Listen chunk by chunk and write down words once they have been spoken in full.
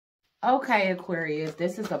Okay, Aquarius,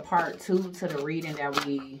 this is a part 2 to the reading that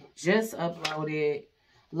we just uploaded.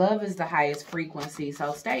 Love is the highest frequency,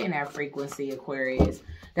 so stay in that frequency, Aquarius.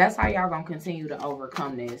 That's how y'all gonna continue to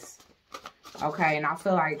overcome this. Okay, and I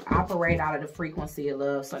feel like operate out of the frequency of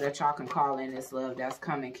love so that y'all can call in this love that's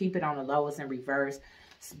coming. Keep it on the lowest in reverse,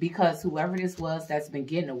 because whoever this was that's been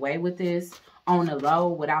getting away with this on the low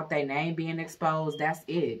without their name being exposed, that's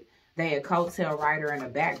it. They a coattail rider and a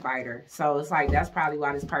backbiter. So it's like that's probably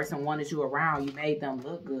why this person wanted you around. You made them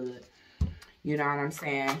look good. You know what I'm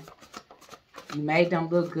saying? You made them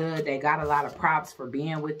look good. They got a lot of props for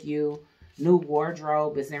being with you. New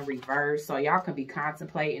wardrobe is in reverse. So y'all can be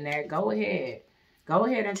contemplating that. Go ahead. Go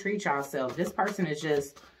ahead and treat yourself. This person is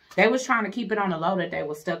just, they was trying to keep it on the low that they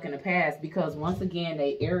were stuck in the past because once again,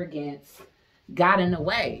 their arrogance got in the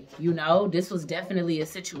way. You know, this was definitely a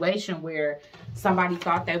situation where somebody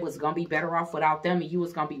thought they was going to be better off without them and you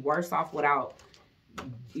was going to be worse off without.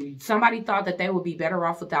 Somebody thought that they would be better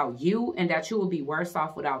off without you and that you would be worse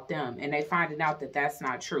off without them. And they finding out that that's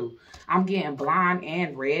not true. I'm getting blonde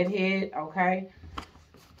and redhead, okay?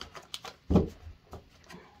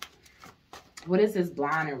 What is this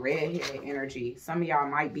blonde and redhead energy? Some of y'all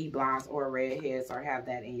might be blondes or redheads or have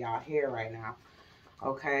that in y'all hair right now,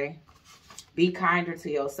 okay? Be kinder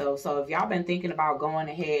to yourself. So if y'all been thinking about going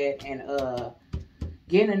ahead and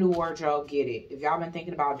getting a new wardrobe, get it. If y'all been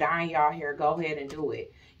thinking about dyeing y'all hair, go ahead and do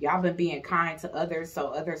it. Y'all been being kind to others, so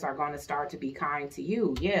others are going to start to be kind to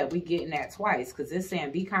you. Yeah, we getting that twice because it's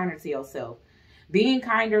saying be kinder to yourself. Being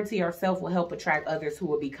kinder to yourself will help attract others who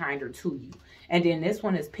will be kinder to you. And then this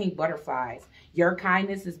one is pink butterflies. Your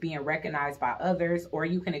kindness is being recognized by others, or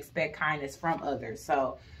you can expect kindness from others.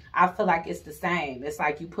 So I feel like it's the same. It's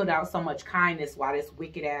like you put out so much kindness while this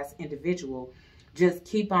wicked ass individual just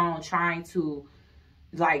keep on trying to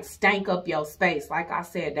like stank up your space. Like I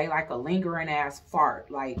said, they like a lingering ass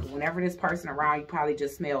fart. Like whenever this person around, you probably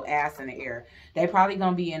just smell ass in the air. They probably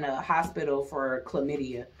gonna be in a hospital for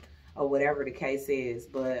chlamydia or whatever the case is.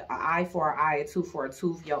 But an eye for an eye, a tooth for a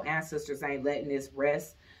tooth. Your ancestors ain't letting this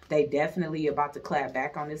rest. They definitely about to clap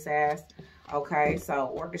back on this ass. Okay, so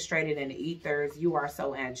orchestrated in the ethers. You are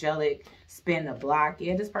so angelic. Spin the block.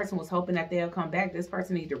 Yeah, this person was hoping that they'll come back. This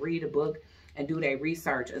person need to read a book and do their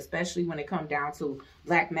research, especially when it comes down to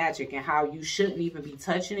black magic and how you shouldn't even be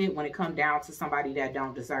touching it when it comes down to somebody that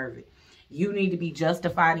don't deserve it. You need to be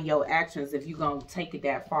justified in your actions if you're going to take it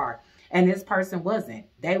that far. And this person wasn't.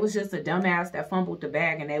 They was just a dumbass that fumbled the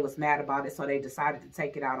bag and they was mad about it, so they decided to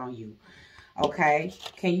take it out on you. Okay?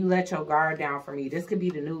 Can you let your guard down for me? This could be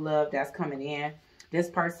the new love that's coming in. This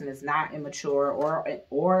person is not immature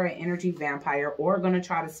or an energy vampire or going to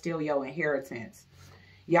try to steal your inheritance.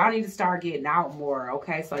 Y'all need to start getting out more,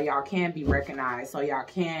 okay? So y'all can be recognized. So y'all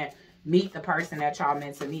can meet the person that y'all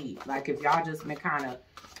meant to meet. Like if y'all just been kind of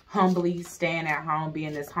humbly staying at home,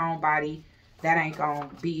 being this homebody, that ain't gonna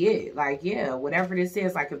be it. Like, yeah, whatever this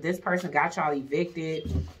is, like if this person got y'all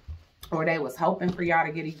evicted or they was hoping for y'all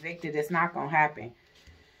to get evicted, it's not gonna happen.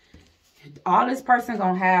 All this person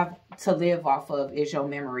gonna have to live off of is your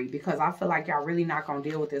memory, because I feel like y'all really not gonna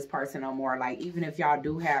deal with this person no more. Like even if y'all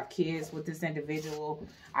do have kids with this individual,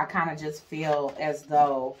 I kind of just feel as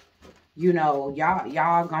though, you know,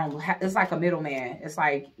 y'all gonna it's like a middleman. It's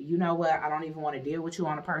like, you know what, I don't even want to deal with you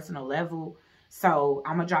on a personal level, so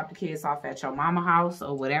I'm gonna drop the kids off at your mama house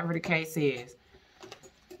or whatever the case is.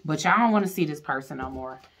 But y'all don't want to see this person no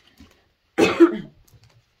more.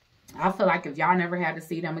 I feel like if y'all never had to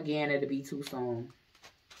see them again, it'd be too soon.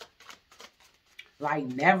 Like,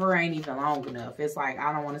 never ain't even long enough. It's like,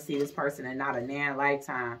 I don't want to see this person in not a nan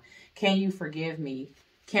lifetime. Can you forgive me?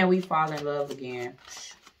 Can we fall in love again?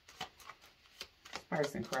 This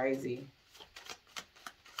person crazy.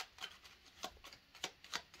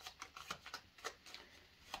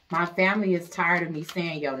 My family is tired of me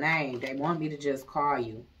saying your name. They want me to just call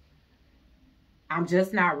you. I'm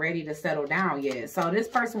just not ready to settle down yet. So this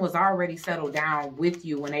person was already settled down with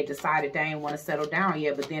you when they decided they didn't want to settle down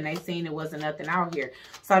yet. But then they seen it wasn't nothing out here.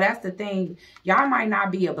 So that's the thing. Y'all might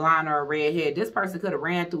not be a blonde or a redhead. This person could have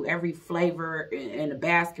ran through every flavor in the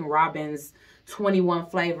Baskin Robbins 21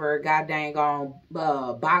 flavor goddamn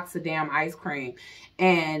box of damn ice cream.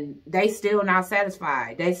 And they still not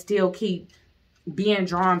satisfied. They still keep being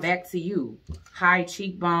drawn back to you. High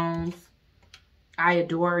cheekbones. I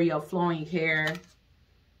adore your flowing hair.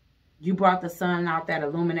 You brought the sun out that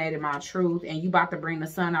illuminated my truth. And you about to bring the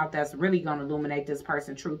sun out that's really going to illuminate this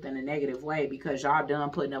person's truth in a negative way, because y'all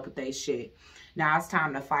done putting up with their shit. Now it's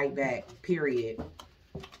time to fight back, period.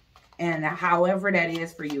 And however that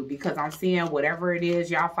is for you, because I'm seeing whatever it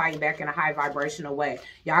is, y'all fight back in a high vibrational way.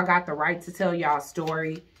 Y'all got the right to tell y'all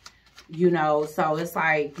story. You know, so it's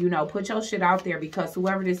like, you know, put your shit out there, because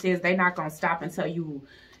whoever this is, they not going to stop until you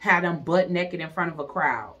had them butt naked in front of a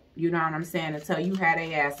crowd. You know what I'm saying? Until you had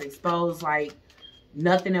a ass exposed like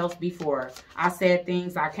nothing else before. I said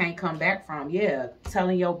things I can't come back from. Yeah,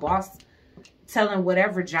 telling your boss, telling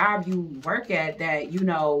whatever job you work at that, you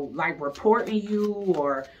know, like reporting you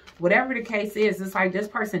or whatever the case is. It's like this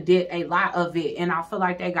person did a lot of it, and I feel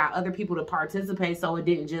like they got other people to participate, so it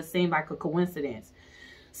didn't just seem like a coincidence.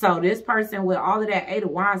 So this person with all of that Eight of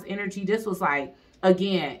Wands energy, this was like,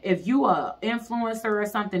 again, if you a influencer or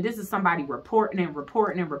something, this is somebody reporting and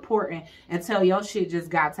reporting and reporting until your shit just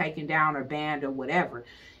got taken down or banned or whatever.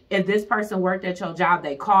 If this person worked at your job,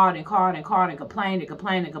 they called and called and called and complained and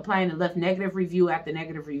complained and complained and left negative review after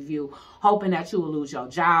negative review, hoping that you will lose your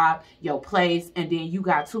job, your place, and then you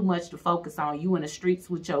got too much to focus on. You in the streets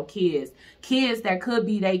with your kids. Kids that could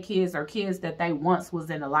be their kids or kids that they once was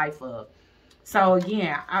in the life of. So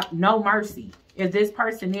again, no mercy. If this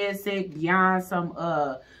person is sick beyond some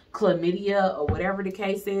chlamydia or whatever the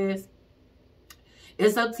case is,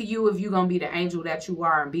 it's up to you if you're going to be the angel that you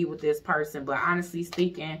are and be with this person. But honestly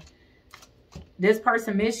speaking, this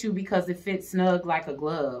person missed you because it fits snug like a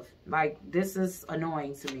glove. Like, this is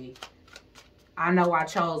annoying to me. I know I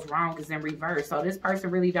chose wrong is in reverse. So this person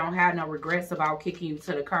really don't have no regrets about kicking you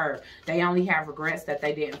to the curb. They only have regrets that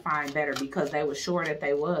they didn't find better because they were sure that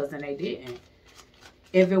they was and they didn't.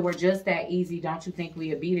 If it were just that easy, don't you think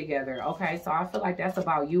we'd be together? Okay, so I feel like that's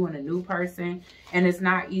about you and a new person. And it's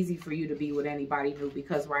not easy for you to be with anybody new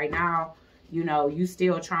because right now, you know, you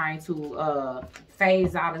still trying to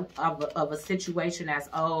phase out of a situation that's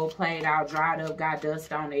old, played out, dried up, got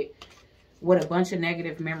dust on it, with a bunch of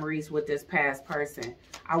negative memories with this past person.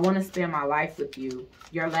 I want to spend my life with you.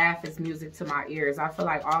 Your laugh is music to my ears. I feel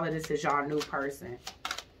like all of this is y'all new person.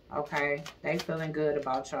 Okay, they feeling good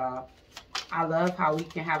about y'all. I love how we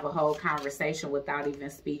can have a whole conversation without even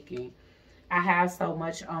speaking. I have so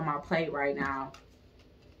much on my plate right now.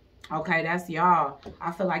 Okay, that's y'all.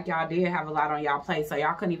 I feel like y'all did have a lot on y'all plate, so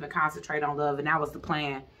y'all couldn't even concentrate on love, and that was the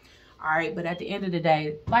plan. All right, but at the end of the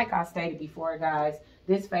day, like I stated before, guys,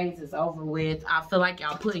 this phase is over with. I feel like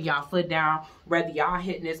y'all putting y'all foot down, whether y'all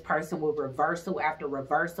hitting this person with reversal after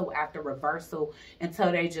reversal after reversal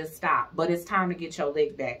until they just stop. But it's time to get your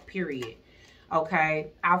lick back, period.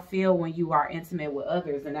 Okay, I feel when you are intimate with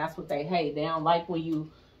others, and that's what they hate. They don't like when you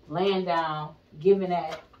laying down,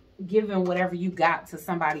 giving whatever you got to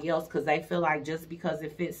somebody else because they feel like just because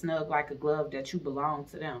it fits snug like a glove that you belong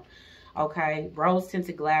to them. Okay,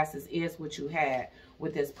 rose-tinted glasses is what you had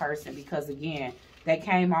with this person because, again, they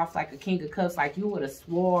came off like a king of cups, like you would have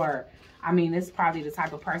swore. I mean, this is probably the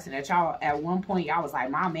type of person that y'all, at one point, y'all was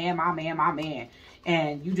like, my man, my man, my man.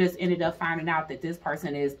 And you just ended up finding out that this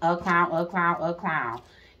person is a clown, a clown, a clown.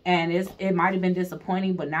 And it might have been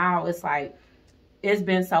disappointing, but now it's like, it's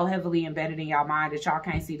been so heavily embedded in y'all mind that y'all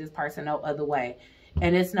can't see this person no other way.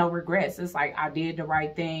 And it's no regrets. It's like, I did the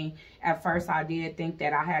right thing. At first, I did think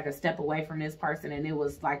that I had to step away from this person and it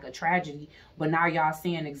was like a tragedy. But now y'all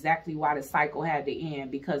seeing exactly why the cycle had to end,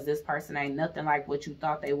 because this person ain't nothing like what you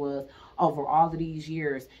thought they was over all of these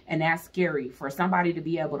years. And that's scary for somebody to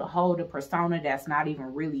be able to hold a persona that's not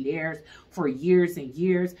even really theirs for years and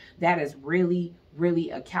years. That is really,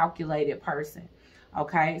 really a calculated person.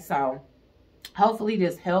 Okay, so hopefully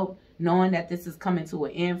this helped, knowing that this is coming to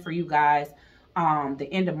an end for you guys. The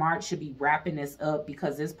end of March should be wrapping this up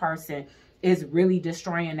because this person is really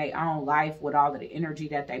destroying their own life with all of the energy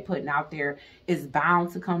that they putting out there. Is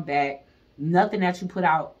bound to come back. Nothing that you put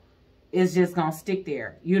out is just going to stick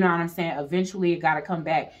there. You know what I'm saying? Eventually it got to come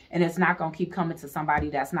back, and it's not going to keep coming to somebody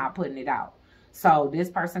that's not putting it out. So this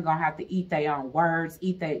person going to have to eat their own words,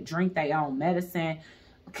 drink their own medicine,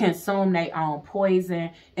 consume their own poison,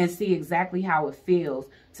 and see exactly how it feels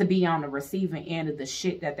to be on the receiving end of the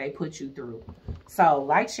shit that they put you through. So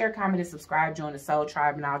like, share, comment, and subscribe. Join the Soul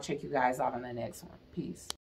Tribe, and I'll check you guys out on the next one. Peace.